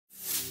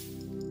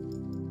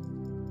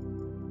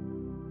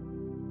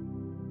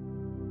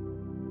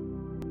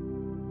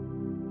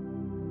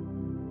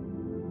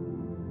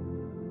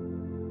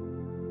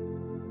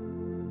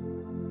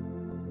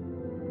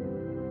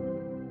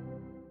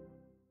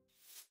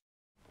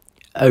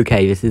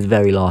Okay, this is the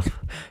very last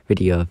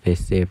video of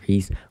this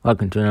series.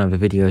 Welcome to another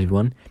video,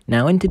 everyone.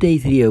 Now, in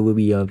today's video, we'll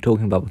be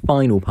talking about the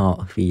final part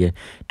of the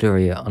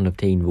Terraria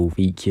Unobtainable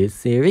features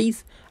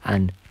series.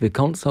 And the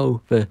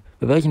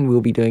version we'll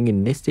be doing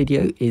in this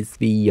video is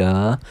the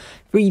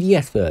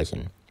 3DS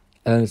version.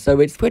 So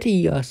it's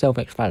pretty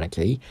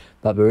self-explanatory,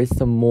 but there is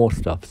some more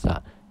stuff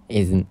that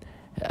isn't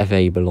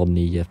available on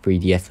the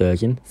 3DS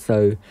version.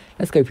 So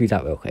let's go through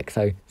that real quick.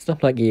 So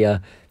stuff like the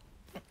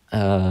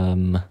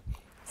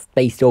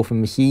Space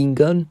Dolphin machine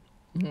gun,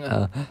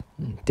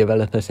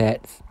 developer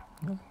sets,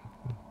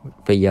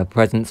 the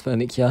presents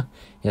furniture,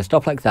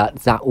 stuff like that.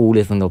 That all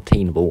isn't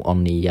obtainable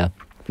on the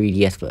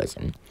 3DS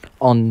version.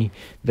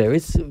 There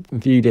is a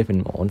few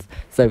different ones.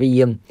 So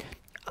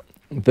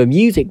the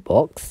music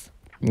box,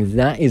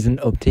 that isn't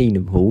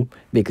obtainable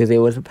because it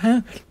was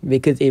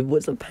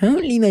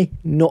apparently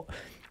not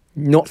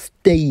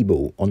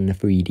stable on the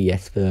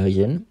 3DS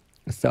version.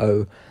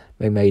 So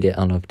they made it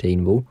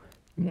unobtainable.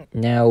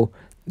 Now,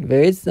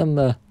 there is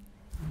some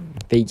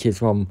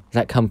features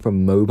that come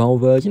from mobile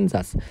versions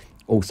that's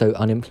also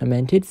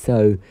unimplemented,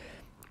 so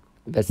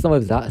there's some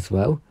of that as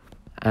well.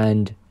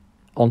 And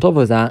on top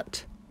of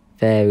that,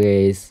 there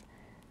is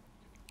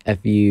a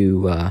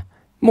few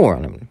more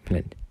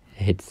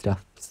unimplemented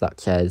stuff,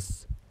 such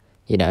as,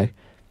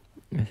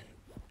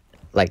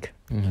 like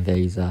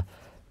these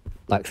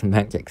like some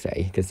magic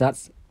say, because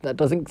that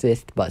doesn't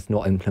exist, but it's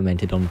not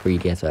implemented on the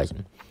 3DS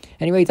version.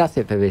 Anyway, that's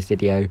it for this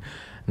video.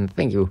 And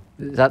thank you.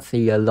 That's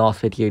the last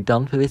video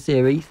done for this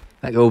series.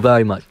 Thank you all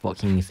very much for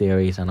watching the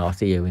series, and I'll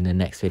see you in the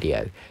next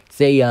video.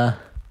 See ya!